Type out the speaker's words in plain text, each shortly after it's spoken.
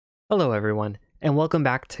Hello, everyone, and welcome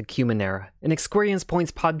back to Numenera, an Experience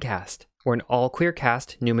Points podcast. We're an all-queer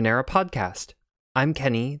cast Numenera podcast. I'm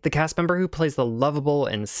Kenny, the cast member who plays the lovable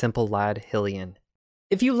and simple lad Hillian.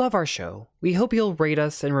 If you love our show, we hope you'll rate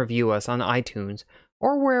us and review us on iTunes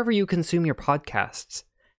or wherever you consume your podcasts.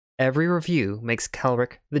 Every review makes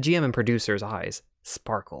Kelric, the GM and producer's eyes,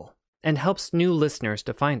 sparkle, and helps new listeners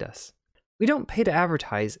to find us. We don't pay to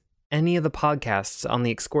advertise any of the podcasts on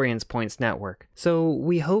the Experience Points network, so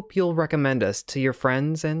we hope you'll recommend us to your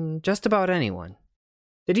friends and just about anyone.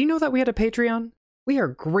 Did you know that we had a Patreon? We are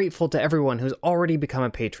grateful to everyone who's already become a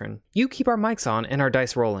patron. You keep our mics on and our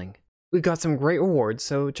dice rolling. We've got some great rewards,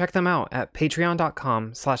 so check them out at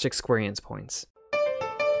patreon.com/experiencepoints.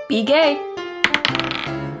 Be gay.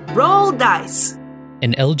 Roll dice.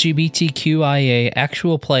 An LGBTQIA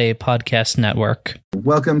actual play podcast network.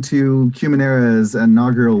 Welcome to Numenera's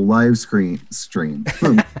inaugural live stream.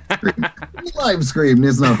 Live stream.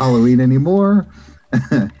 It's not Halloween anymore.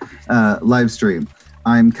 Live stream.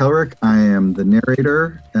 I'm Kelric. I am the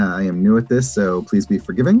narrator. I am new at this, so please be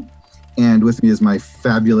forgiving. And with me is my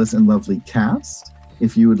fabulous and lovely cast.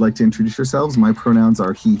 If you would like to introduce yourselves, my pronouns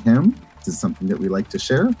are he, him. This is something that we like to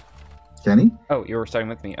share. Kenny? Oh, you were starting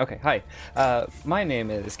with me. Okay, hi. My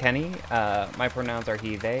name is Kenny. My pronouns are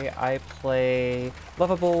he, they. I play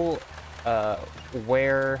lovable,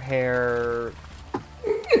 wear hair,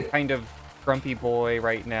 kind of grumpy boy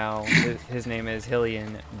right now. His name is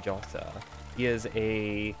Hillian Jossa. He is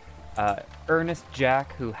a earnest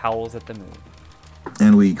Jack who howls at the moon.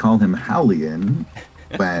 And we call him Howlian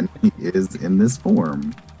when he is in this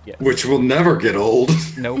form. Yes. Which will never get old.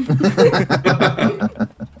 Nope.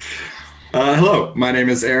 Hello, my name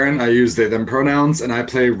is Aaron. I use they, them pronouns, and I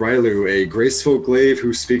play Rylu, a graceful glaive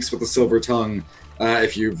who speaks with a silver tongue.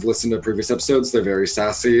 If you've listened to previous episodes, they're very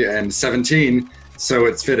sassy and 17, so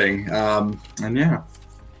it's fitting. And yeah,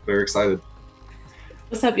 very excited.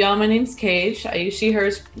 What's up, y'all? My name's Cage. I use she,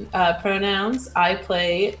 hers pronouns. I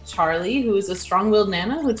play Charlie, who is a strong-willed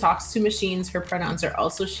Nana who talks to machines. Her pronouns are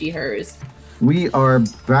also she, hers. We are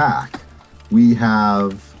back. We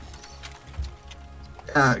have...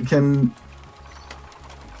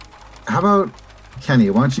 How about, Kenny,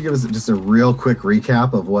 why don't you give us just a real quick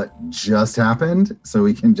recap of what just happened so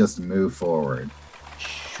we can just move forward?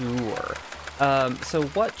 Sure. So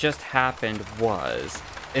what just happened was,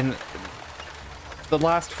 in the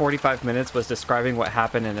last 45 minutes was describing what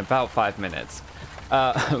happened in about 5 minutes.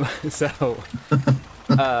 Nuts.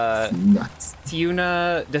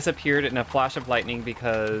 Tiuna disappeared in a flash of lightning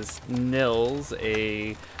because Nils,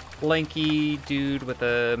 a lanky dude with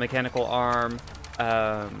a mechanical arm,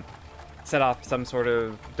 set off some sort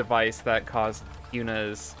of device that caused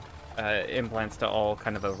Tiuna's implants to all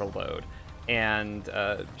kind of overload. And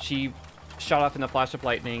she shot off in a flash of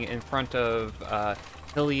lightning in front of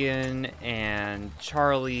Hillian and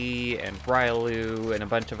Charlie and Rylu and a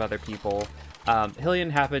bunch of other people.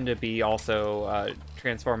 Hillian happened to be also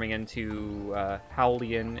transforming into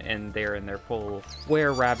Howlian, and they're in their full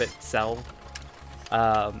were-rabbit self.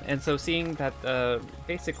 And so seeing that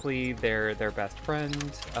basically their best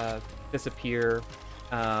friend disappear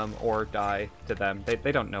or die to them,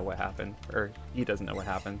 they don't know what happened, or he doesn't know what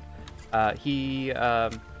happened. He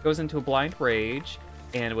goes into a blind rage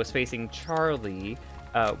and was facing Charlie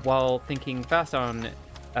while thinking fast on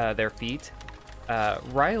their feet.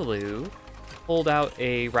 Rylu pulled out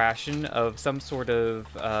a ration of some sort of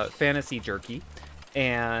fantasy jerky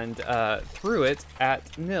and threw it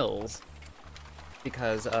at Nils,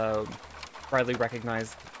 because Riley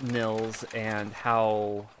recognized Nils and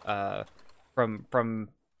how from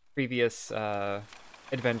previous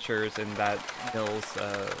adventures, and that Nils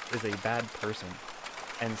is a bad person.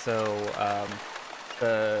 And so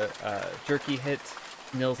the jerky hit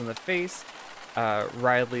Nils in the face.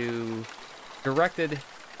 Riley directed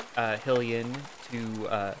Hillian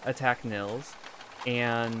to attack Nils,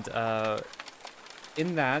 and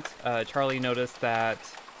in that Charlie noticed that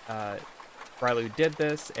Riley did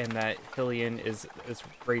this, and that Hillian is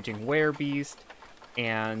raging werebeast,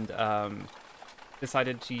 and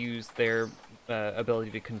decided to use their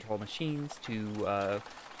ability to control machines to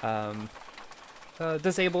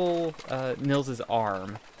disable Nils's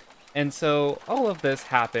arm. And so all of this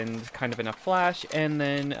happened kind of in a flash, and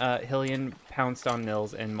then Hillian pounced on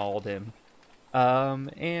Nils and mauled him.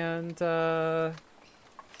 And there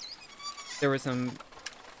was some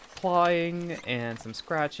clawing and some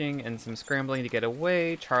scratching and some scrambling to get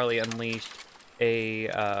away. Charlie unleashed a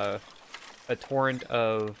torrent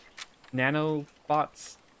of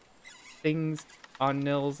nanobots things on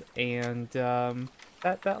Nils, and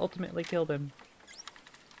that ultimately killed him.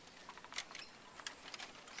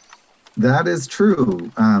 That is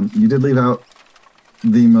true. You did leave out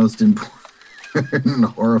the most important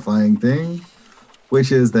horrifying thing,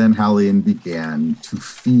 which is then Halion began to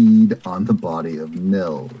feed on the body of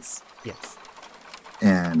Nils. Yes.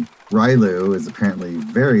 And Rylu is apparently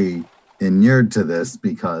very inured to this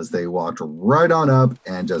because they walked right on up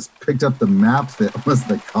and just picked up the map that was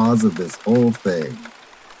the cause of this whole thing.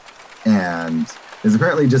 And is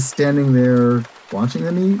apparently just standing there watching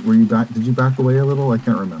them eat. Were you back? Did you back away a little? I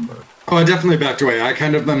can't remember. Oh, I definitely backed away. I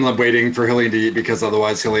kind of am waiting for Hillian to eat because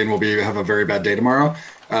otherwise Hillian will have a very bad day tomorrow.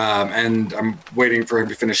 And I'm waiting for him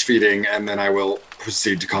to finish feeding, and then I will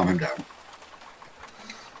proceed to calm him down.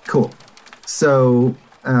 Cool. So,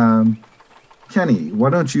 Kenny, why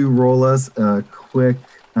don't you roll us a quick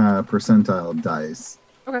percentile dice?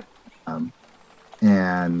 Okay.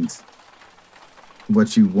 And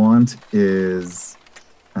what you want is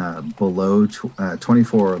below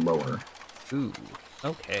 24 or lower. Ooh.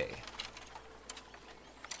 Okay.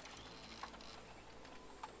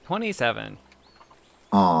 27.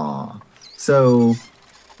 Aw. So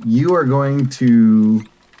you are going to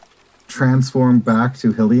transform back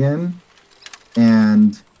to Hillian,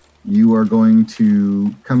 and you are going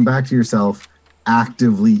to come back to yourself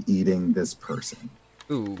actively eating this person.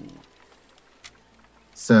 Ooh.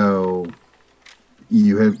 So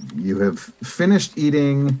you have finished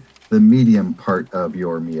eating the medium part of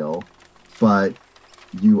your meal, but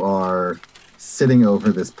you are sitting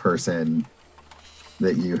over this person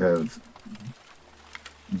that you have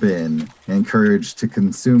been encouraged to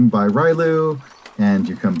consume by Rylu, and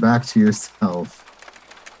you come back to yourself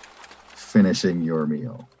finishing your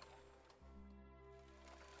meal.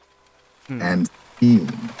 And scene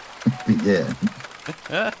begin.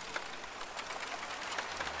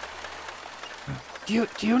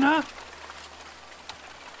 Tuna?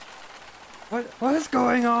 What is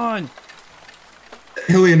going on?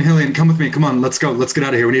 Hillian, come with me. Come on, let's go. Let's get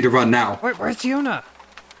out of here. We need to run now. Where's Tuna?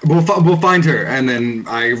 We'll find her, and then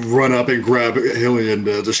I run up and grab Hillian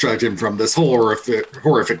to distract him from this whole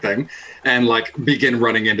horrific thing, and begin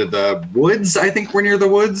running into the woods. I think we're near the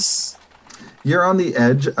woods. You're on the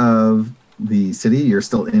edge of the city. You're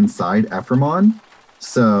still inside Ephraimon,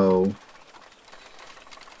 so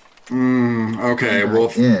okay.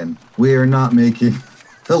 We are not making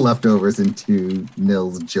the leftovers into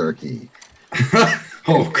Nils jerky.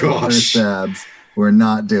 Oh gosh. Stabs, we're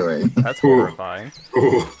not doing. That's horrifying.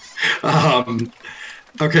 Ooh.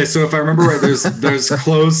 Okay, so if I remember right, there's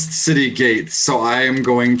closed city gates, so I am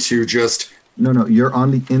going to just... No, you're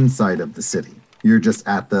on the inside of the city. You're just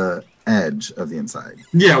at the edge of the inside.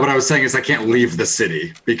 Yeah, what I was saying is I can't leave the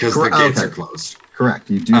city because the gates are closed. Correct.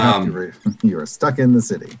 You do have to... You are stuck in the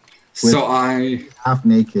city. So I...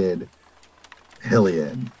 Half-naked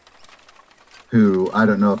Hillian, who I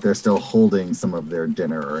don't know if they're still holding some of their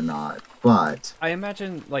dinner or not, but I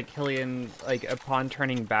imagine Hillian, upon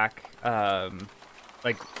turning back,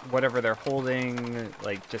 whatever they're holding,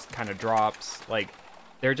 just kind of drops.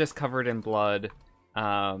 They're just covered in blood,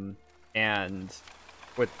 and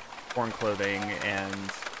with torn clothing,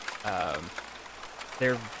 and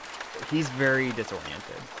he's very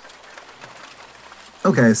disoriented.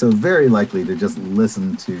 Okay, so very likely to just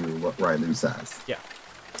listen to what Rylu says. Yeah.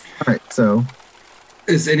 All right, so...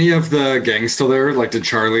 Is any of the gang still there? Did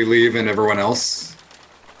Charlie leave and everyone else?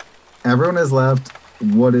 Everyone has left.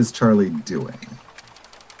 What is Charlie doing?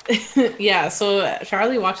 Yeah, so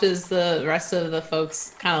Charlie watches the rest of the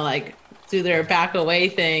folks kind of do their back away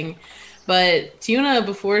thing. But Tuna,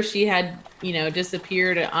 before she had,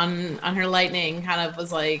 disappeared on her lightning, kind of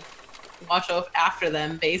was watch after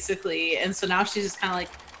them, basically. And so now she's just kind of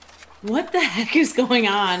what the heck is going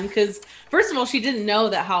on? Because, first of all, she didn't know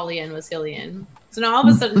that Halion was Hillian. So now all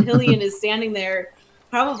of a sudden, Hillian is standing there,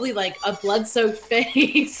 probably a blood-soaked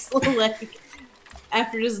face,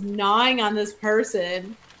 after just gnawing on this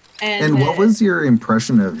person. And what was your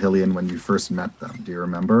impression of Hillian when you first met them? Do you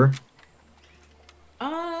remember?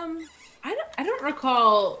 I don't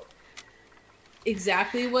recall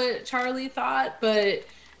exactly what Charlie thought, but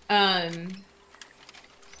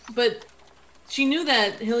she knew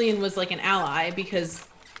that Hillian was an ally because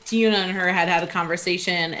Tuna and her had a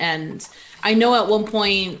conversation, and I know at one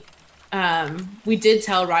point we did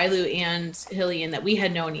tell Rylu and Hillian that we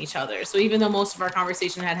had known each other. So even though most of our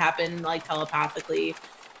conversation had happened telepathically,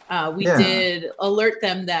 we did alert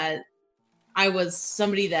them that I was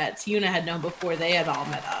somebody that Tuna had known before they had all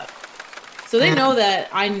met up. So they know that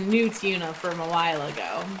I knew Tuna from a while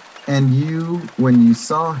ago. And when you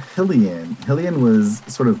saw Hillian was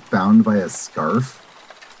sort of bound by a scarf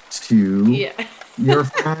to your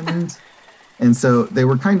friend. And so they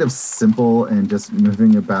were kind of simple and just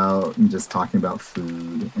moving about and just talking about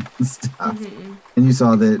food and stuff. Mm-hmm. And you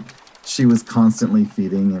saw that she was constantly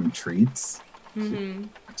feeding him treats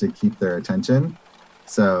to keep their attention.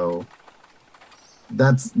 So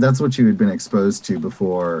that's what you had been exposed to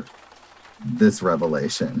before this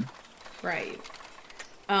revelation. Right.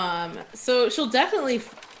 So she'll definitely,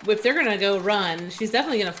 if they're gonna go run, she's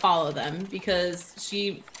definitely gonna follow them because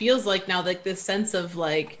she feels like now like this sense of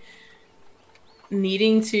like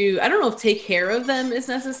needing to, I don't know if take care of them is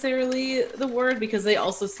necessarily the word, because they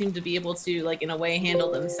also seem to be able to like in a way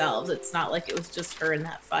handle themselves. It's not like it was just her in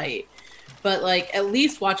that fight, but like at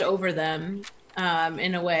least watch over them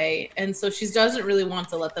in a way. And so she doesn't really want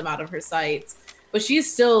to let them out of her sights, but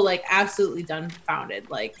she's still like absolutely dumbfounded.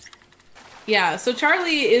 Like, yeah, so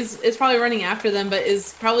Charlie is probably running after them, but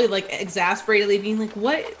is probably like exasperatedly being like,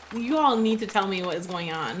 what, you all need to tell me what is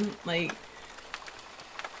going on. Like,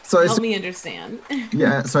 so help me understand.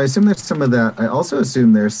 Yeah, so I assume there's some of that. I also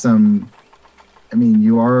assume there's some, I mean,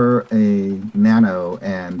 you are a nano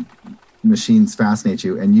and machines fascinate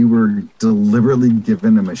you, and you were deliberately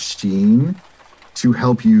given a machine to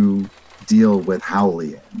help you deal with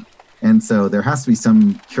Howlian. And so there has to be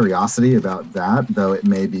some curiosity about that, though it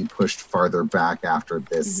may be pushed farther back after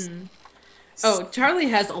this. Mm-hmm. Oh, Charlie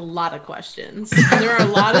has a lot of questions. There are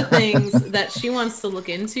a lot of things that she wants to look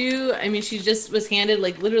into. I mean, she just was handed,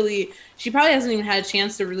 like, literally, she probably hasn't even had a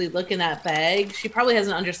chance to really look in that bag. She probably has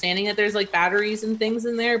an understanding that there's, like, batteries and things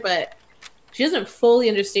in there, but she doesn't fully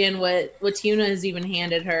understand what Tiuna has even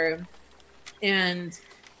handed her. And,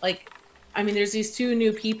 like, I mean, there's these two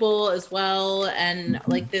new people as well, and,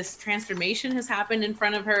 like, this transformation has happened in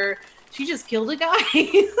front of her. She just killed a guy.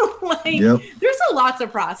 Like, there's a lot to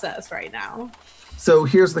process right now. So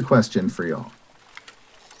here's the question for y'all.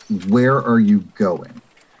 Where are you going?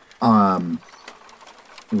 Railu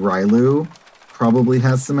probably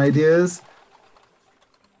has some ideas.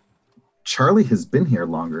 Charlie has been here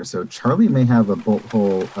longer, so Charlie may have a bolt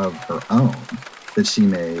hole of her own that she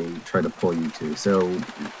may try to pull you to. So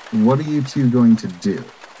what are you two going to do?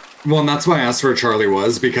 Well, and that's why I asked where Charlie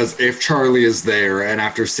was, because if Charlie is there, and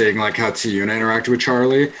after seeing like how Tiuna interacted with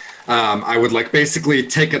Charlie, I would like basically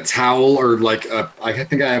take a towel or like I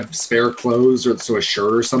think I have spare clothes or so a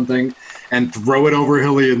shirt or something, and throw it over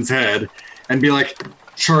Hillian's head and be like,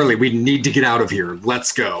 Charlie, we need to get out of here.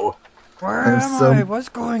 Let's go. Where am I? What's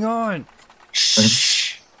going on?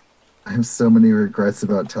 Shh. I have so many regrets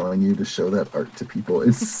about telling you to show that art to people.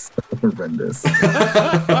 It's so horrendous.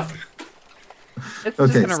 It's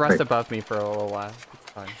just gonna rest above me for a little while.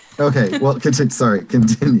 It's fine. Okay, well,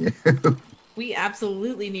 continue. We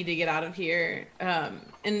absolutely need to get out of here.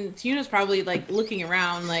 And Tiuna's probably like looking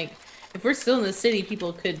around, like if we're still in the city,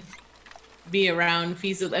 people could be around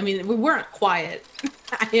feasibly. I mean, we weren't quiet,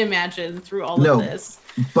 I imagine, through all of this.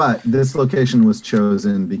 But this location was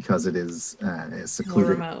chosen because it is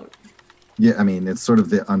secluded. More remote. Yeah, I mean, it's sort of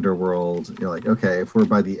the underworld. You're like, okay, if we're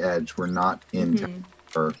by the edge, we're not in town.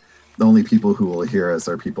 Or the only people who will hear us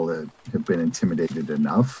are people that have been intimidated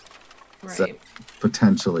enough. Right. So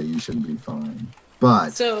potentially you should be fine.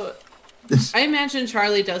 But so I imagine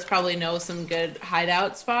Charlie does probably know some good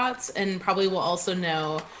hideout spots and probably will also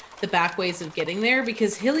know the back ways of getting there,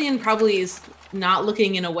 because Hillian probably is not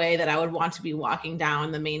looking in a way that I would want to be walking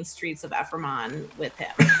down the main streets of Ephraimon with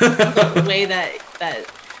him. The way that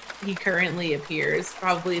he currently appears,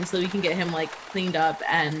 probably until we can get him like cleaned up,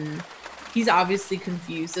 and he's obviously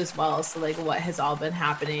confused as well as to like what has all been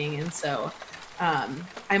happening. And so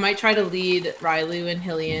I might try to lead Railu and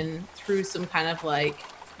Hillian through some kind of like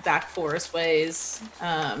back forest ways.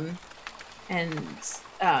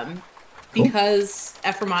 Because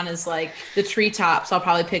Ephraimon is like the treetops, I'll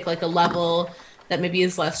probably pick like a level that maybe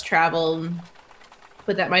is less traveled,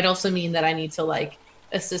 but that might also mean that I need to like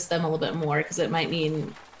assist them a little bit more, because it might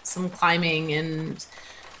mean some climbing and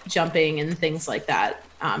jumping and things like that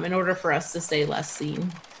in order for us to stay less seen.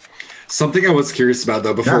 Something I was curious about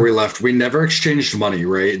though before we left, we never exchanged money,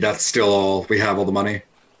 right? That's still all, we have all the money?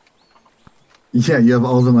 Yeah, you have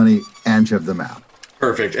all the money and you have the map.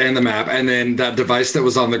 Perfect, and the map. And then that device that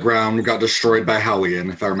was on the ground got destroyed by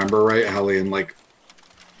Howlian, if I remember right. Howlian, like,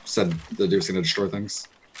 said that he was going to destroy things.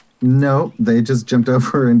 No, they just jumped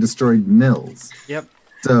over and destroyed Nils. Yep.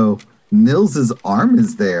 So Nils's arm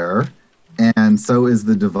is there, and so is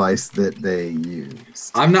the device that they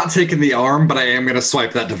used. I'm not taking the arm, but I am going to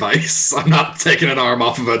swipe that device. I'm not taking an arm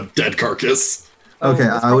off of a dead carcass. Okay,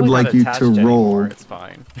 I would like you to roll. Anymore. It's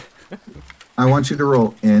fine. I want you to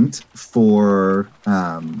roll int for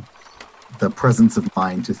the presence of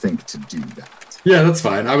mind to think to do that. Yeah, that's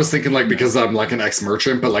fine. I was thinking like because I'm like an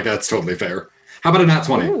ex-merchant, but like that's totally fair. How about a nat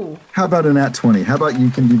 20? Ooh. How about a nat 20? How about you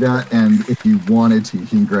can do that, and if you wanted to, you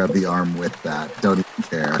can grab the arm with that. Don't even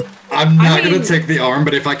care. I'm not I mean- gonna take the arm,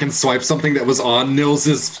 but if I can swipe something that was on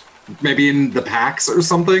Nils's, maybe in the packs or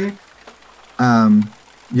something.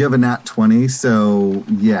 You have a nat 20, so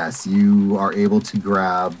yes, you are able to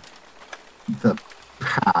grab the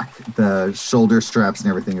pack. The shoulder straps and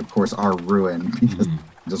everything, of course, are ruined because you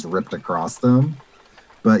just ripped across them.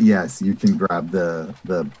 But yes, you can grab the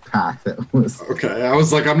pack that was. Okay, I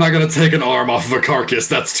was like, I'm not gonna take an arm off of a carcass.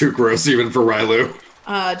 That's too gross, even for Rylu.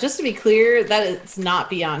 Just to be clear, that is not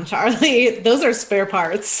beyond Charlie. Those are spare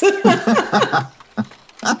parts.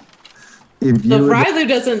 If So you if Rylu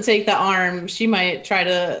doesn't take the arm, she might try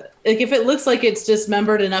to, like, if it looks like it's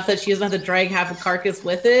dismembered enough that she doesn't have to drag half a carcass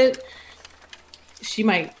with it, she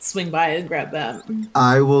might swing by and grab that.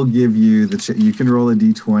 I will give you you can roll a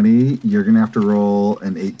d20. You're gonna have to roll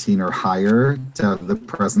an 18 or higher to have the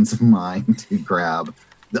presence of mind to grab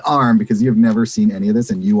the arm, because you have never seen any of this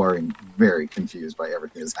and you are very confused by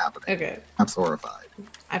everything that's happening. Okay. Perhaps horrified.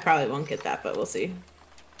 I probably won't get that, but we'll see.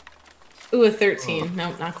 Ooh, a 13.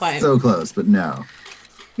 No, not quite. So close, but no.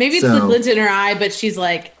 Maybe it's so- the glint in her eye, but she's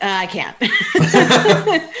like, I can't.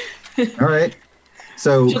 All right.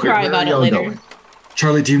 So She'll cry where about are it y'all later. going?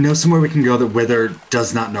 Charlie, do you know somewhere we can go that Wither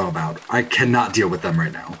does not know about? I cannot deal with them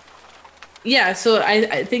right now. Yeah, so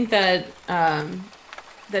I think that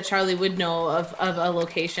that Charlie would know of a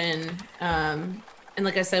location, and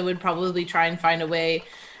like I said, would probably try and find a way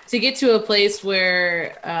to get to a place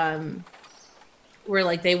where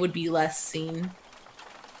like they would be less seen,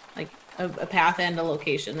 like a path and a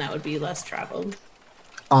location that would be less traveled.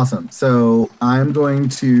 Awesome. So I'm going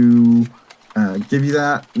to give you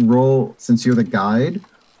that roll, since you're the guide.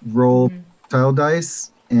 Roll tile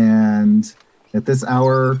dice, and at this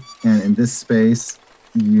hour and in this space,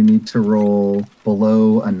 you need to roll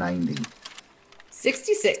below a 90.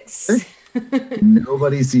 66.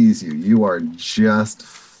 Nobody sees you. You are just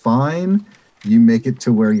fine. You make it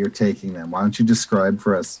to where you're taking them. Why don't you describe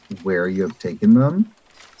for us where you have taken them?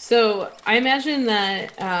 So I imagine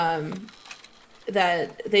that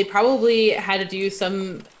that they probably had to do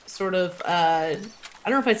some sort of I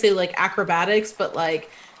don't know if I'd say like acrobatics, but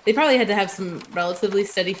like they probably had to have some relatively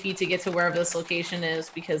steady feet to get to wherever this location is,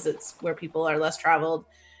 because it's where people are less traveled.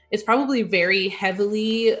 It's probably very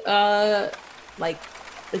heavily like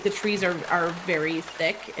the trees are very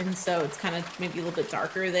thick, and so it's kind of maybe a little bit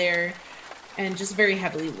darker there, and just very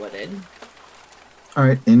heavily wooded. All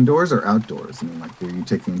right, indoors or outdoors? I mean, like, were you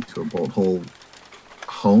taking them to a bolt hole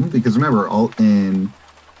home? Because remember, all in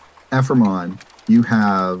Ephraimon, you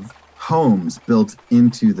have homes built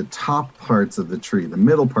into the top parts of the tree, the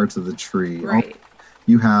middle parts of the tree. Right.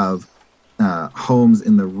 You have homes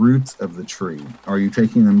in the roots of the tree. Are you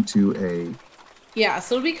taking them to a... Yeah,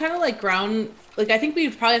 so it'd be kind of like ground, like I think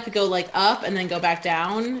we'd probably have to go like up and then go back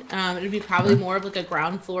down. It'd be probably more of like a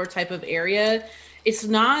ground floor type of area. It's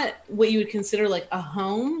not what you would consider like a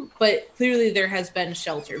home, but clearly there has been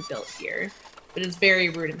shelter built here, but it's very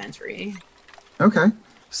rudimentary. Okay,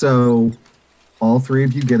 so all three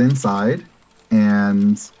of you get inside,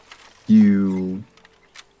 and you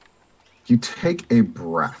take a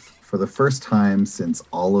breath for the first time since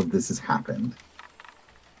all of this has happened.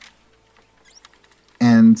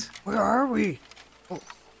 And Where are we?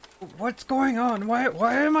 What's going on?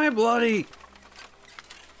 Why am I bloody?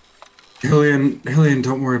 Hillian,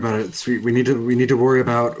 don't worry about it, sweet. We need to worry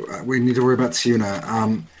about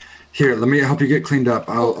Siuna. Here, let me help you get cleaned up.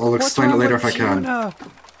 I'll explain it later if I can.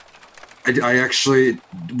 I actually,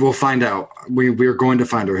 we'll find out. We are going to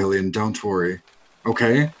find her, Hillian. Don't worry.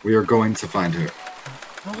 Okay, we are going to find her.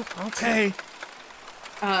 Oh, okay.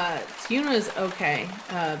 Tiuna is okay.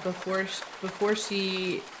 Before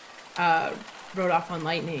she rode off on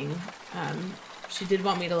lightning, she did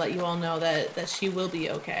want me to let you all know that she will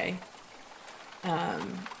be okay.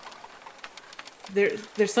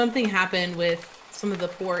 There's something happened with some of the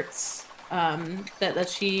ports that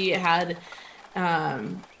she had that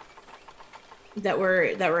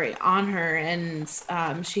were on her, and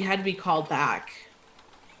she had to be called back.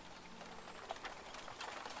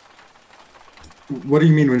 What do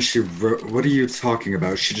you mean when what are you talking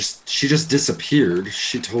about? She just disappeared.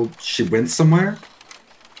 She went somewhere?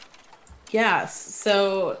 Yes.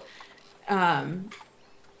 So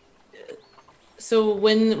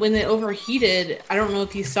when it overheated, I don't know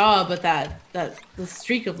if you saw, but that the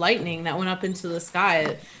streak of lightning that went up into the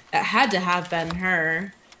sky, that had to have been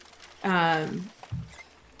her. I'm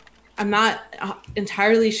not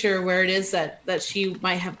entirely sure where it is that she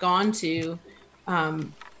might have gone to,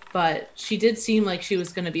 but she did seem like she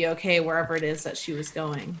was going to be okay wherever it is that she was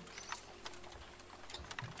going.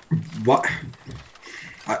 What?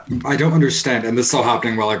 I don't understand, and this is all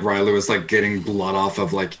happening while like Rylu is like getting blood off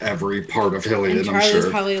of like every part of Hillian. And I'm Charlie's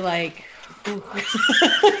sure. probably like, ooh.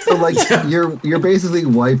 So like you're basically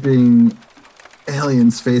wiping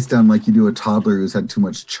Alien's face down like you do a toddler who's had too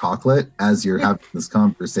much chocolate as you're having this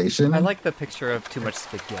conversation. I like the picture of too much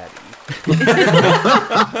spaghetti.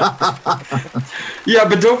 Yeah,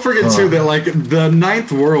 but don't forget too that like the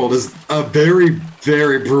Ninth World is a very,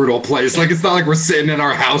 very brutal place. Like it's not like we're sitting in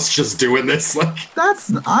our house just doing this. Like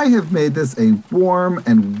I have made this a warm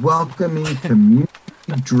and welcoming,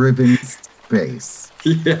 community-driven space.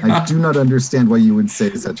 yeah, I do not understand why you would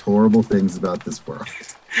say such horrible things about this world.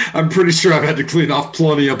 I'm pretty sure I've had to clean off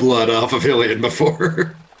plenty of blood off of Hillian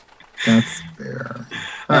before. That's fair.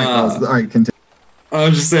 All right, all right, continue. I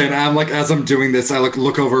was just saying, I'm like, as I'm doing this, I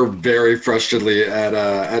look over very frustratedly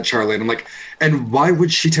at Charlie, and I'm like, and why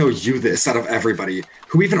would she tell you this out of everybody?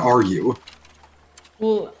 Who even are you?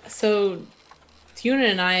 Well, so Tiuna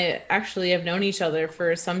and I actually have known each other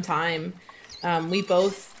for some time. We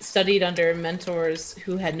both studied under mentors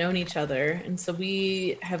who had known each other, and so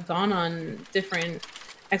we have gone on different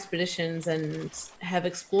expeditions and have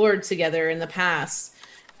explored together in the past.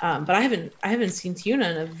 But I haven't seen Tiuna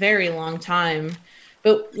in a very long time.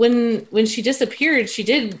 But when she disappeared, she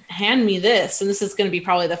did hand me this, and this is going to be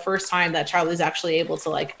probably the first time that Charlie's actually able to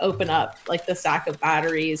like open up like the stack of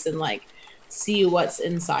batteries and like see what's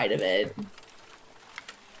inside of it.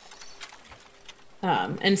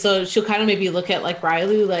 And so she'll kind of maybe look at like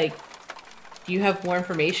Rylu, like, do you have more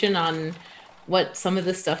information on what some of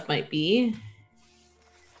this stuff might be?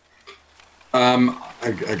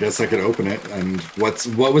 I guess I could open it. And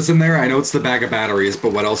what was in there? I know it's the bag of batteries,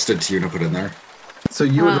 but what else did Tiuna put in there? So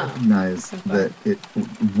you would recognize that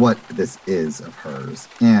what this is of hers,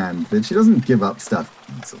 and that she doesn't give up stuff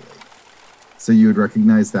easily. So you would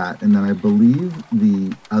recognize that, and then I believe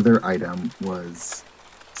the other item was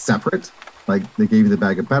separate. Like they gave you the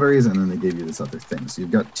bag of batteries, and then they gave you this other thing. So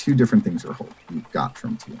you've got two different things you've got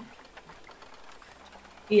from Tiuna.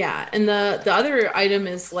 Yeah, and the other item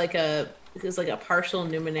is like a partial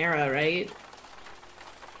Numenera, right?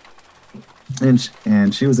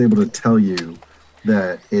 And she was able to tell you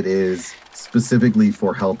that it is specifically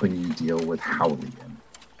for helping you deal with Howlian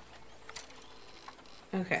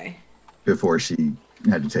Okay. before she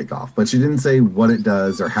had to take off. But she didn't say what it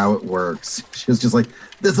does or how it works. She was just like,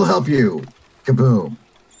 this will help you. Kaboom.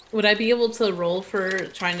 Would I be able to roll for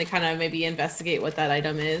trying to kind of maybe investigate what that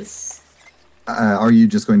item is? Are you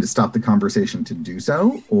just going to stop the conversation to do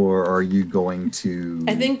so? Or are you going to...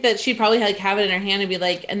 I think that she'd probably like have it in her hand and be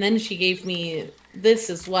like, and then she gave me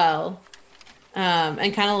this as well.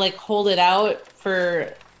 And kind of like hold it out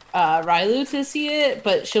for Rylu to see it,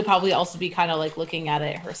 but she'll probably also be kind of like looking at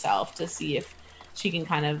it herself to see if she can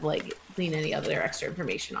kind of like glean any other extra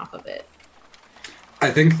information off of it.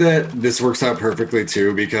 I think that this works out perfectly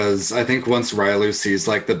too, because I think once Rylu sees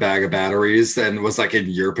like the bag of batteries and was like in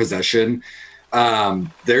your possession,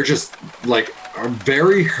 they're just like are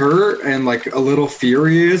very hurt and like a little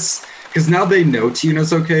furious, because now they know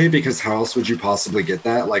Tina's okay, because how else would you possibly get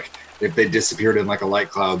that? Like if they disappeared in like a light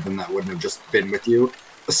cloud, then that wouldn't have just been with you.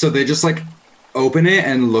 So they just like open it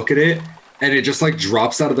and look at it, and it just like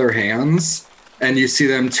drops out of their hands, and you see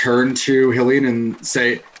them turn to Hillian and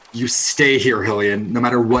say, you stay here, Hillian, no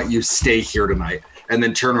matter what, you stay here tonight, and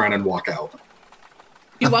then turn around and walk out.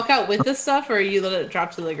 You walk out with this stuff, or you let it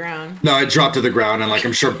drop to the ground? No, it dropped to the ground, and like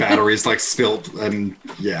I'm sure batteries like spilt, and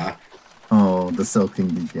yeah. Oh, the soaking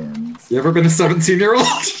begins. You ever been a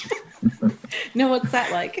 17-year-old? No, what's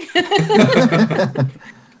that like?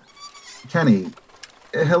 Kenny,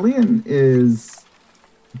 Hillian is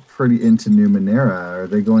pretty into Numenera. Are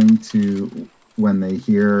they going to, when they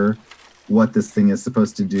hear what this thing is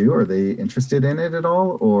supposed to do, are they interested in it at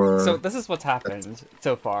all? Or So this is what's happened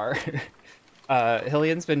so far.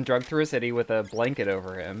 Hillian's been drugged through a city with a blanket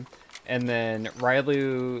over him, and then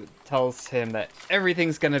Rylu tells him that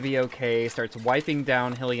everything's gonna be okay, starts wiping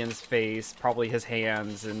down Hillian's face, probably his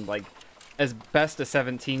hands, and like as best a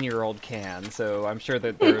 17-year-old can, so I'm sure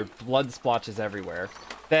that there are blood splotches everywhere.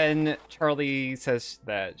 Then Charlie says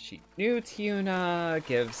that she knew Tiuna,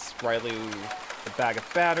 gives Rylu a bag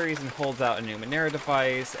of batteries and holds out a Numenera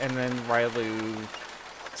device, and then Rylu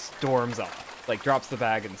storms off. Like, drops the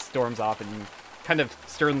bag and storms off and kind of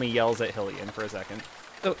sternly yells at Hillian for a second.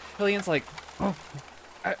 So Hillian's like,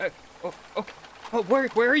 okay,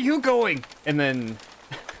 where are you going? And then,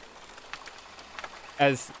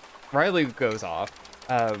 as Rylu goes off,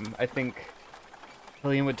 I think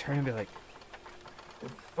Hillian would turn and be like,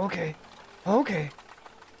 okay,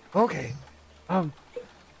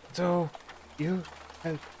 so you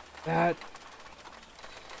had that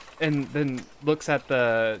and then looks at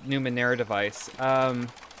the Numenera device.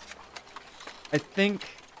 I think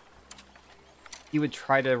he would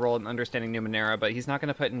try to roll an understanding Numenera, but he's not going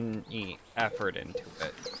to put any effort into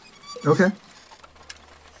it. Okay.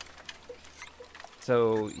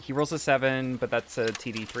 So he rolls a 7, but that's a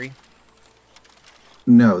TD3.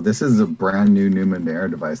 No, this is a brand new Numenera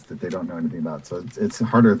device that they don't know anything about, so it's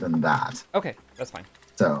harder than that. Okay, that's fine.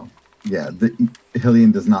 So, yeah,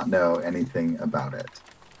 Hillian does not know anything about it.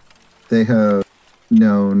 They have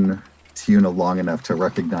known Tiuna long enough to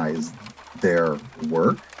recognize their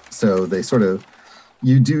work, so they sort of,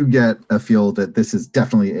 you do get a feel that this is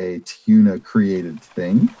definitely a Tiuna created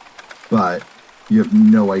thing, but you have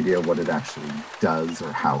no idea what it actually does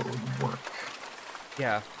or how it would work.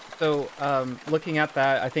 Yeah. So, looking at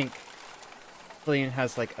that, I think Hillian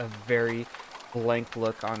has like a very blank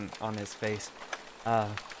look on his face.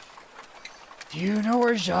 Do you know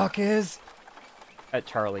where Jacques is? At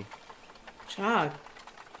Charlie. Jacques.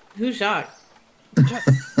 Who's Jacques?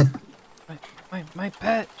 My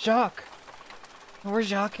pet, Jacques. Know where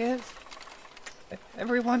Jacques is?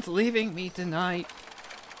 Everyone's leaving me tonight.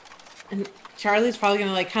 And Charlie's probably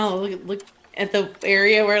gonna like kind of look at the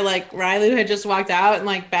area where like Rylu had just walked out and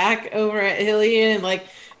like back over at Hillian and like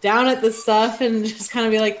down at the stuff and just kind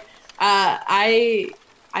of be like, I'm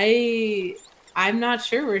not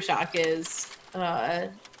sure where Jacques is. Oh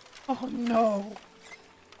no.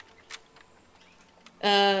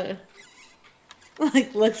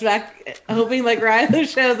 Like looks back hoping like Rylu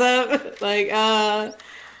shows up. Like, I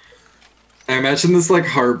imagine this like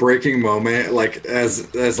heartbreaking moment, like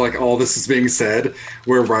as like all this is being said,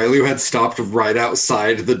 where Rylu had stopped right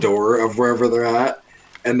outside the door of wherever they're at,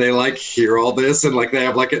 and they like hear all this, and like they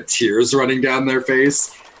have like tears running down their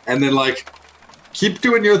face, and then like keep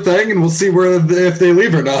doing your thing, and we'll see if they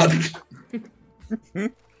leave or not.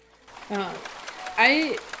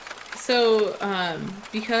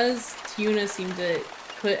 Because Tiuna seemed to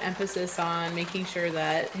put emphasis on making sure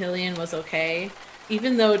that Hillian was okay,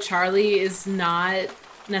 even though Charlie is not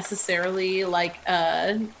necessarily like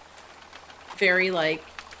a very like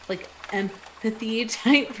empathy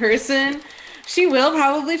type person, she will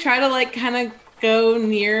probably try to like kind of go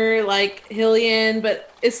near like Hillian,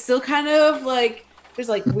 but it's still kind of like there's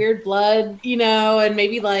like weird blood, you know, and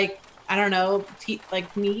maybe like I don't know,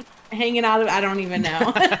 like meat hanging out of, I don't even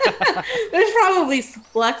know. There's probably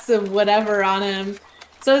flecks of whatever on him.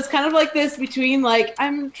 So it's kind of like this between like,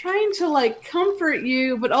 I'm trying to like comfort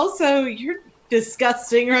you, but also you're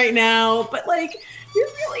disgusting right now, but like you're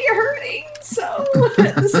really hurting. So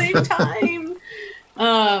at the same time,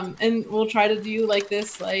 and we'll try to do like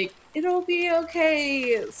this, like, it'll be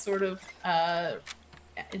okay sort of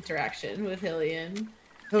interaction with Hillian.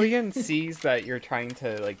 Hillian sees that you're trying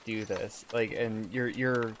to like do this, like, and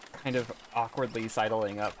you're kind of awkwardly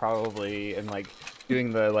sidling up probably and like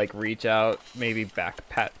doing the like reach out, maybe back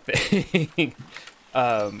pat thing,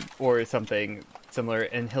 or something similar.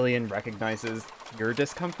 And Hillian recognizes your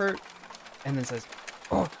discomfort and then says,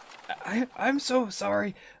 "Oh, I'm so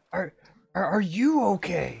sorry. Are you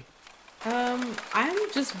okay?" I'm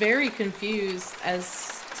just very confused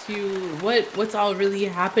as to what's all really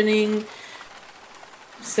happening.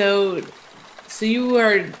 So you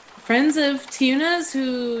are friends of Tiuna's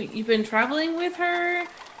who you've been traveling with her,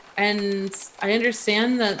 and I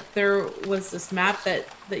understand that there was this map that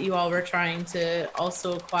you all were trying to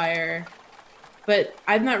also acquire, but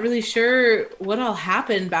I'm not really sure what all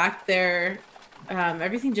happened back there.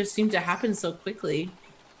 Everything just seemed to happen so quickly.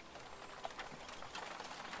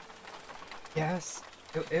 Yes,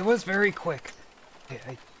 it was very quick.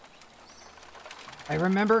 I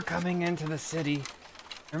remember coming into the city.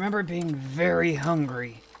 I remember being very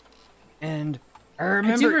hungry. And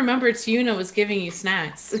I do remember Tiuna was giving you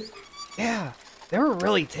snacks. Yeah, they were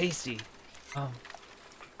really tasty.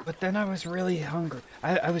 But then I was really hungry.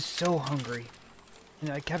 I was so hungry. And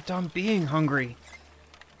I kept on being hungry.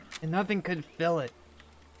 And nothing could fill it.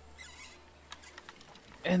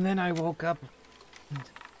 And then I woke up and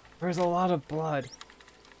there was a lot of blood.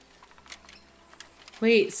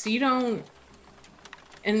 Wait, so you don't...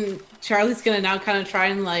 And Charlie's gonna now kind of try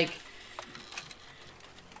and like...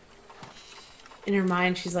 In her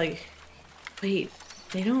mind, she's like, wait,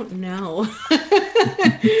 they don't know.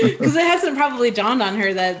 Because it hasn't probably dawned on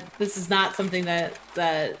her that this is not something that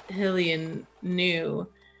Hillian knew.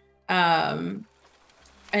 And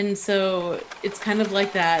so it's kind of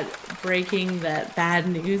like that breaking that bad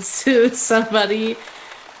news to somebody.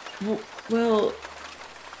 Well,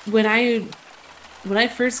 when I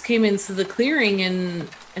first came into the clearing and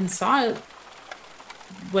saw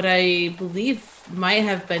what I believe might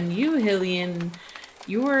have been you, Hillian,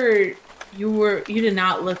 you were you did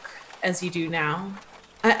not look as you do now.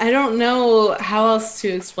 I don't know how else to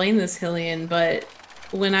explain this, Hillian, but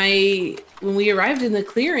when we arrived in the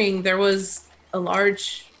clearing, there was a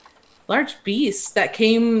large beast that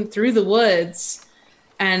came through the woods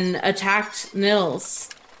and attacked Nils.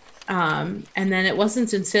 And then it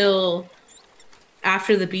wasn't until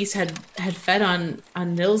after the beast had fed on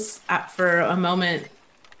Nils for a moment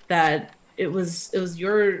that it was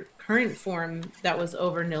your current form that was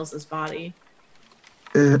over Nils's body.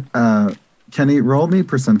 Kenny, roll me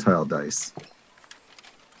percentile dice.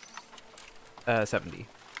 70.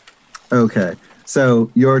 Okay,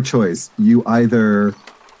 so your choice. You either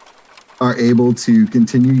are able to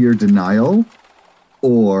continue your denial,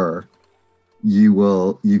 or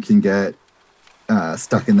you can get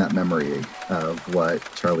stuck in that memory of what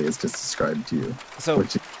Charlie has just described to you. So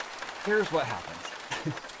here's what happens.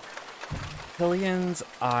 Hillian's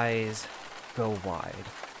eyes go wide,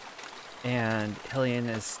 and Hillian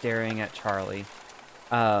is staring at Charlie.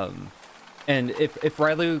 And if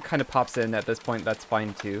Rylu kind of pops in at this point, that's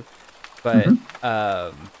fine too. But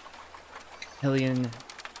Hillian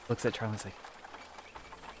looks at Charlie and is like,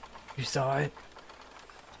 You saw it?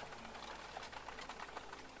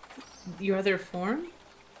 Your other form?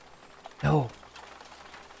 No.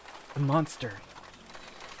 The monster.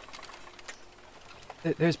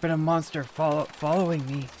 There's been a monster following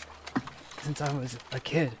me since I was a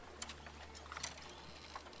kid.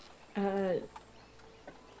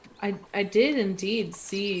 I did indeed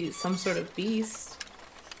see some sort of beast.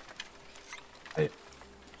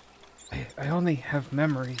 I only have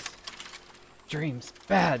memories. Dreams.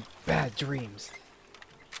 Bad dreams.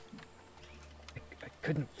 I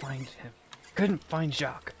couldn't find him. Couldn't find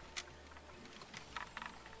Jacques.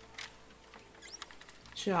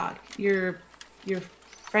 Jacques, your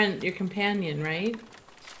friend, your companion, right?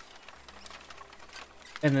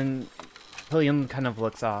 and then Hillian kind of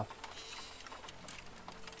looks off.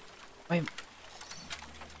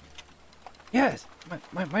 Yes,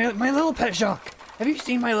 my little pet Jacques. Have you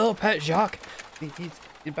seen my little pet Jacques? He's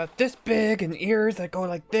about this big and ears that go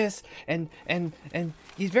like this, and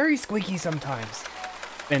he's very squeaky sometimes.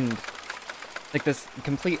 And like this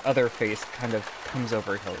complete other face kind of comes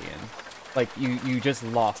over Hillian. Like you just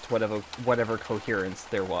lost whatever coherence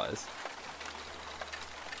there was.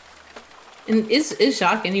 And is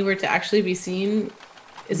Jacques anywhere to actually be seen?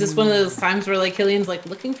 Is this one of those times where like Hillian's like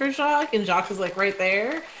looking for Jacques and Jacques is like right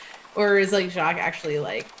there? Or is like Jacques actually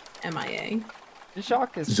like MIA?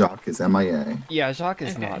 Jacques is MIA. Yeah, Jacques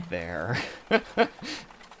is Okay. not there.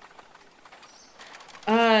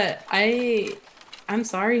 I'm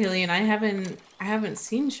sorry, Hillian. I haven't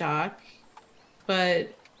seen Jacques,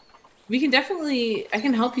 but we can I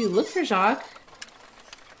can help you look for Jacques.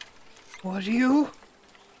 Would you?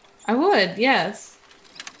 I would, yes.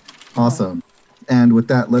 Awesome. And with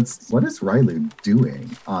that, what is Rylu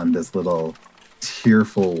doing on this little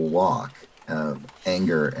tearful walk of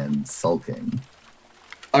anger and sulking?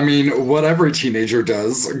 I mean, what every teenager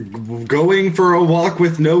does, going for a walk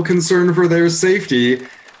with no concern for their safety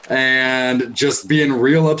and just being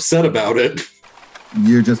real upset about it.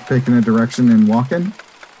 You're just picking a direction and walking?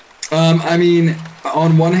 I mean,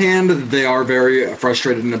 on one hand, they are very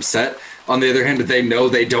frustrated and upset. On the other hand, they know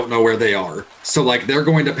they don't know where they are. So, like, they're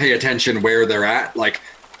going to pay attention where they're at. Like,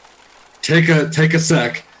 take a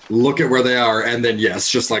sec, look at where they are, and then, yes,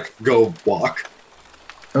 just, like, go walk.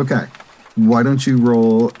 Okay. Why don't you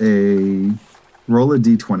roll a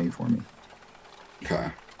d20 for me?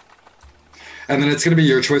 Okay. And then it's going to be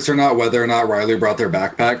your choice or not whether or not Riley brought their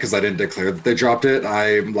backpack, because I didn't declare that they dropped it.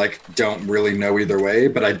 I, like, don't really know either way,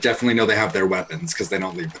 but I definitely know they have their weapons, because they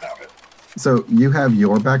don't leave without it. So you have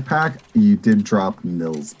your backpack. You did drop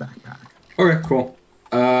Nils' backpack. Okay, cool.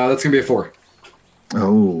 That's going to be a 4.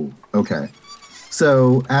 Oh, okay.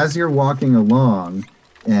 So as you're walking along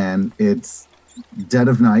and it's dead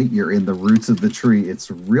of night, you're in the roots of the tree, it's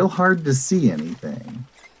real hard to see anything.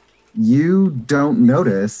 You don't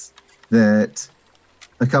notice that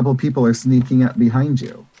a couple people are sneaking up behind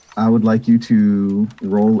you. I would like you to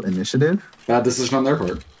roll initiative. Bad decision on their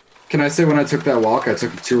part. Can I say when I took that walk, I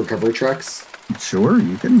took 2 recovery treks? Sure,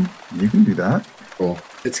 you can do that. Cool.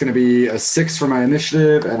 It's going to be a 6 for my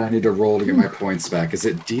initiative, and I need to roll to get my points back. Is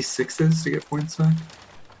it D6s to get points back?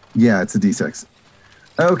 Yeah, it's a d6.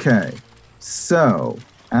 Okay, so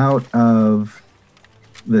out of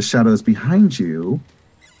the shadows behind you,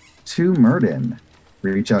 2 Murden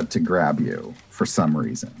reach out to grab you for some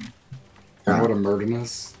reason. You know what a Murden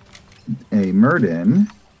is? A Murden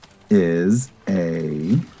is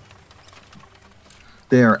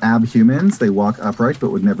They are abhumans. They walk upright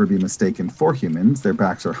but would never be mistaken for humans. Their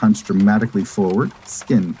backs are hunched dramatically forward,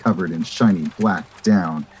 skin covered in shiny black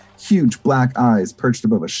down, huge black eyes perched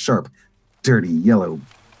above a sharp, dirty yellow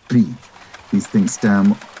beak. These things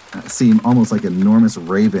seem almost like enormous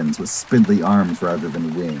ravens with spindly arms rather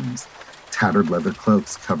than wings. Tattered leather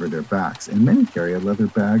cloaks cover their backs, and many carry a leather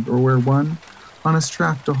bag or wear one on a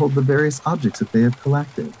strap to hold the various objects that they have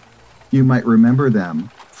collected. You might remember them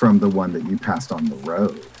from the one that you passed on the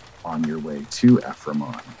road on your way to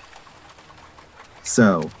Ephraimon.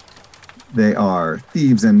 So, they are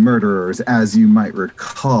thieves and murderers, as you might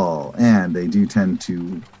recall, and they do tend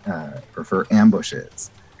to prefer ambushes.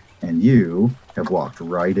 And you have walked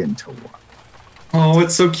right into one. Oh,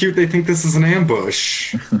 it's so cute. They think this is an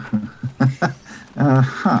ambush.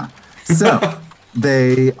 So,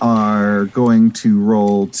 they are going to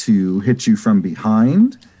roll to hit you from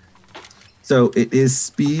behind. So it is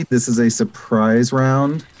speed. This is a surprise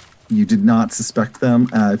round. You did not suspect them.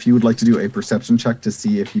 If you would like to do a perception check to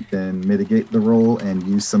see if you can mitigate the roll and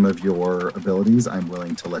use some of your abilities, I'm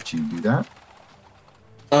willing to let you do that.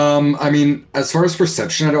 I mean, as far as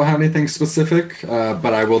perception, I don't have anything specific,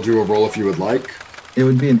 but I will do a roll if you would like. It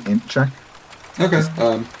would be an int check. Okay.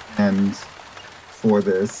 And for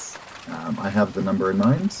this, I have the number in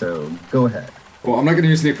mind, so go ahead. Well, I'm not going to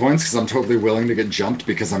use any points because I'm totally willing to get jumped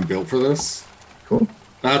because I'm built for this. Cool.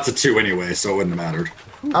 That's a 2 anyway, so it wouldn't have mattered.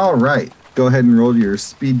 All right. Go ahead and roll your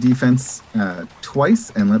speed defense twice,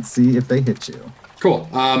 and let's see if they hit you. Cool.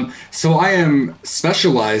 So I am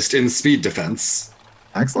specialized in speed defense.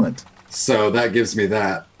 Excellent. So that gives me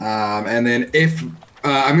that. And then if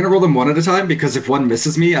I'm going to roll them one at a time because if one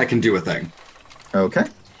misses me, I can do a thing. Okay.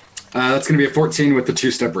 That's going to be a 14 with the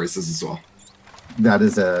 2-step braces as well. That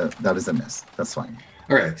is a miss. That's fine.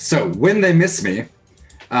 All right. So when they miss me,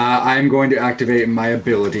 I'm going to activate my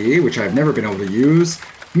ability, which I've never been able to use,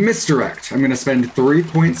 Misdirect. I'm going to spend 3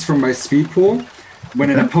 points from my speed pool. When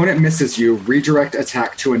an opponent misses you, redirect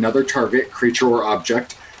attack to another target, creature, or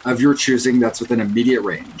object of your choosing that's within immediate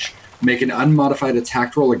range. Make an unmodified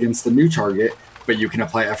attack roll against the new target, but you can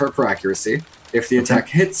apply effort for accuracy. If the attack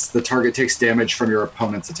hits, the target takes damage from your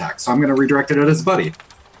opponent's attack. So I'm going to redirect it at his buddy.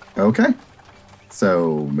 Okay.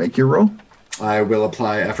 So make your roll. I will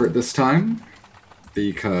apply effort this time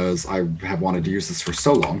because I have wanted to use this for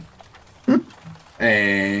so long.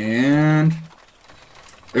 And...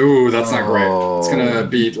 Ooh, that's not great. It's going to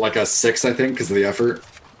be like a 6, I think, because of the effort.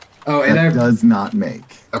 Oh, and that does not make.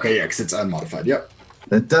 Okay, yeah, because it's unmodified. Yep.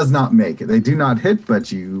 That does not make it. They do not hit,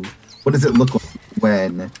 but you... What does it look like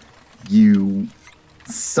when you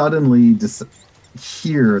suddenly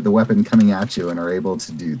hear the weapon coming at you and are able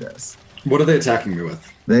to do this? What are they attacking me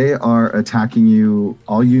with? They are attacking you.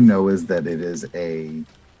 All you know is that it is a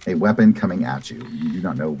weapon coming at you. You do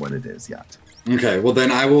not know what it is yet. Okay, well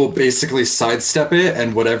then I will basically sidestep it,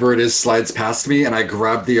 and whatever it is slides past me, and I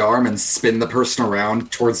grab the arm and spin the person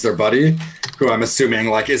around towards their buddy, who I'm assuming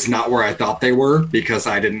like is not where I thought they were, because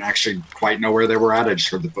I didn't actually quite know where they were at. I just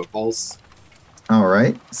heard the footballs. All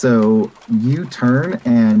right, so you turn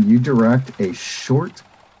and you direct a short,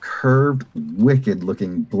 curved,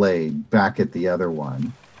 wicked-looking blade back at the other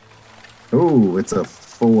one. Oh, it's a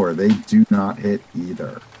 4. They do not hit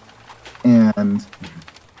either. And...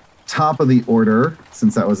 top of the order,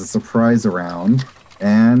 since that was a surprise round,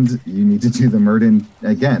 and you need to do the Murden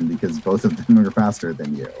again because both of them are faster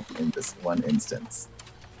than you in this one instance.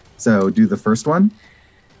 So do the first one.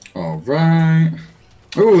 All right.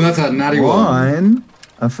 Ooh, that's a natty one.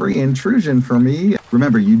 A free intrusion for me.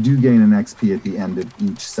 Remember, you do gain an XP at the end of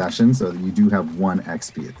each session, so you do have 1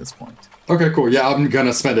 XP at this point. Okay, cool. Yeah, I'm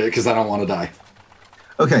gonna spend it because I don't want to die.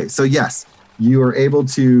 Okay, so yes, you are able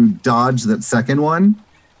to dodge that second one.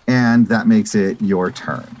 And that makes it your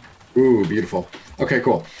turn. Ooh, beautiful. Okay,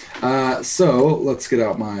 cool. So let's get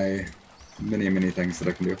out my many things that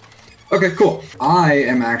I can do. Okay, cool. I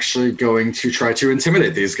am actually going to try to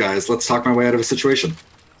intimidate these guys. Let's talk my way out of a situation.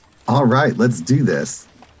 All right, let's do this.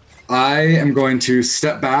 I am going to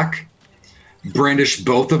step back, brandish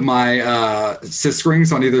both of my Sisk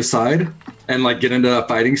rings on either side, and like get into a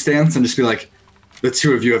fighting stance and just be like, the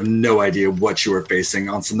two of you have no idea what you are facing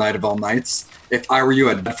on some Night of All Nights. If I were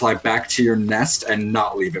you, I'd fly back to your nest and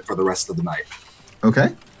not leave it for the rest of the night.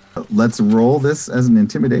 Okay. Let's roll this as an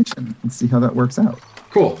intimidation and see how that works out.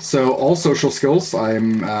 Cool. So all social skills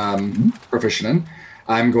I'm proficient in.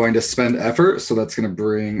 I'm going to spend effort, so that's going to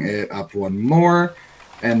bring it up 1 more.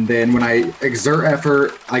 And then when I exert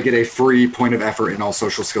effort, I get a free point of effort in all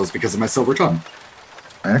social skills because of my silver tongue.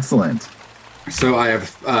 Excellent. So I have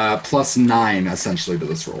 +9 essentially to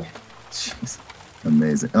this roll. Jeez.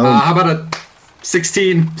 Amazing. How about a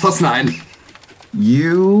 16 +9?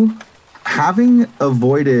 You, having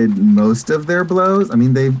avoided most of their blows, I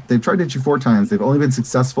mean, they've tried to hit you 4 times. They've only been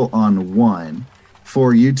successful on 1.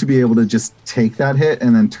 For you to be able to just take that hit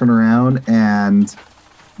and then turn around and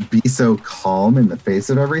be so calm in the face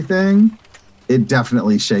of everything, it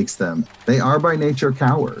definitely shakes them. They are by nature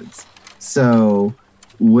cowards. So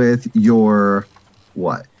with your,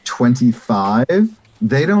 25,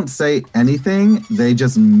 they don't say anything. They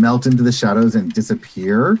just melt into the shadows and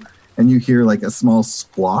disappear. And you hear like a small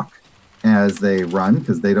squawk as they run,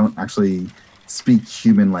 because they don't actually speak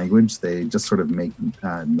human language. They just sort of make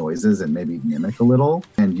noises and maybe mimic a little.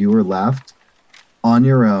 And you are left on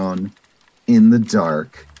your own in the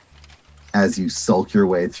dark as you sulk your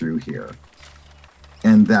way through here.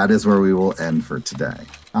 And that is where we will end for today.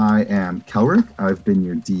 I am Kelric. I've been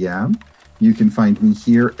your DM. You can find me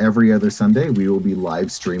here every other Sunday. We will be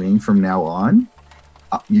live streaming from now on.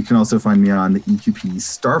 You can also find me on the EQP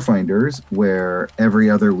Starfinders, where every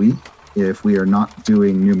other week, if we are not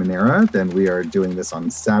doing Numenera, then we are doing this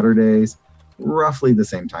on Saturdays, roughly the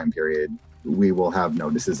same time period. We will have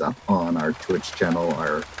notices up on our Twitch channel,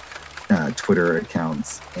 our Twitter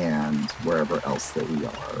accounts, and wherever else that we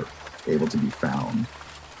are able to be found.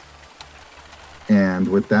 And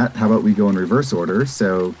with that, how about we go in reverse order?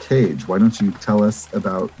 So, Cage, why don't you tell us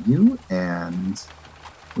about you and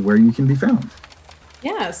where you can be found?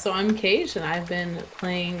 Yeah, so I'm Cage, and I've been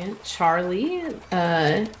playing Charlie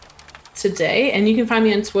today. And you can find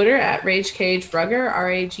me on Twitter at RageCageRugger,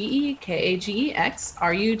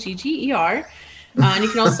 RageKageXRugger. And you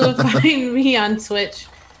can also find me on Twitch.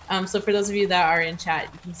 So for those of you that are in chat,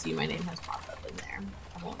 you can see my name has popped up in there.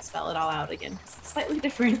 I won't spell it all out again because it's slightly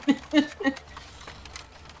different.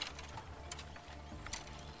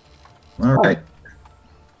 All right.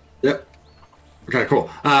 Yep. Okay, cool.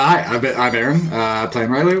 Hi, I'm Aaron, playing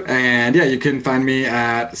Railu, and yeah, you can find me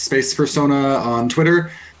at Space Persona on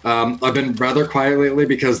Twitter. I've been rather quiet lately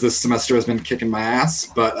because this semester has been kicking my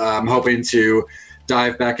ass, but I'm hoping to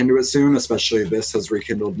dive back into it soon, especially this has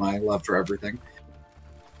rekindled my love for everything.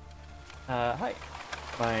 Hi,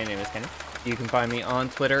 my name is Kenny. You can find me on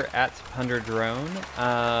Twitter at PunderDrone.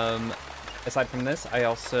 Aside from this, I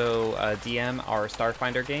also DM our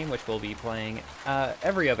Starfinder game, which we'll be playing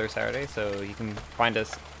every other Saturday, so you can find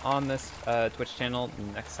us on this Twitch channel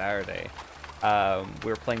next Saturday.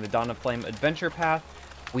 We're playing the Dawn of Flame Adventure Path.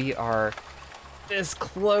 We are this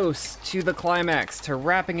close to the climax, to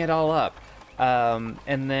wrapping it all up.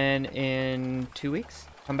 And then in 2 weeks,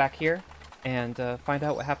 come back here and find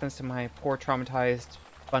out what happens to my poor traumatized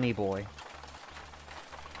bunny boy.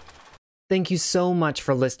 Thank you so much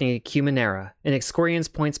for listening to Numenera, an Excorience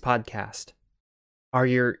Points podcast. Are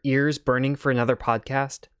your ears burning for another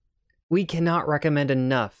podcast? We cannot recommend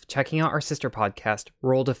enough checking out our sister podcast,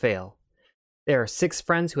 Roll to Fail. There are 6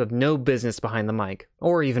 friends who have no business behind the mic,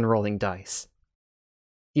 or even rolling dice.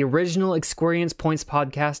 The original Excorience Points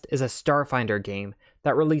podcast is a Starfinder game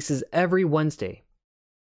that releases every Wednesday.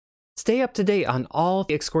 Stay up to date on all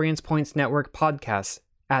the Excorience Points Network podcasts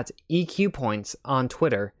at EQ Points on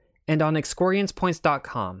Twitter and on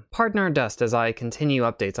excoriencepoints.com. Pardon our dust as I continue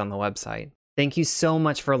updates on the website. Thank you so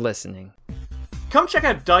much for listening. Come check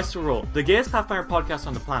out Dice to Roll, the gayest Pathfinder podcast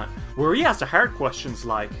on the planet, where we ask the hard questions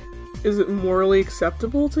like, is it morally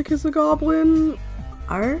acceptable to kiss a goblin?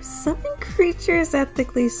 Are summon creatures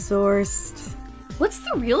ethically sourced? What's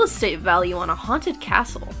the real estate value on a haunted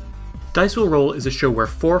castle? Dice Will Roll is a show where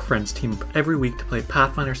 4 friends team up every week to play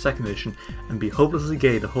Pathfinder 2nd Edition and be hopelessly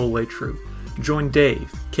gay the whole way through. Join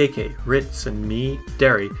Dave, KK, Ritz, and me,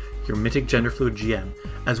 Derry, your mythic genderfluid GM,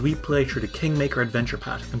 as we play through the Kingmaker adventure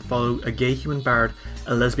path and follow a gay human bard,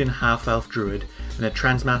 a lesbian half-elf druid, and a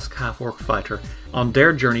transmask half-orc fighter on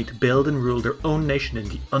their journey to build and rule their own nation in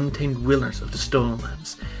the untamed wilderness of the Stolen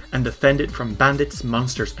Lands, and defend it from bandits,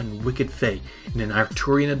 monsters, and wicked fae in an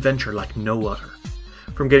Arthurian adventure like no other.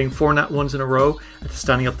 From getting 4 nat 1s in a row to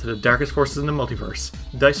standing up to the darkest forces in the multiverse,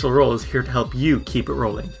 Dice Will Roll is here to help you keep it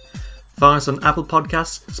rolling. Find us on Apple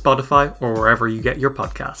Podcasts, Spotify, or wherever you get your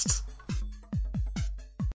podcasts.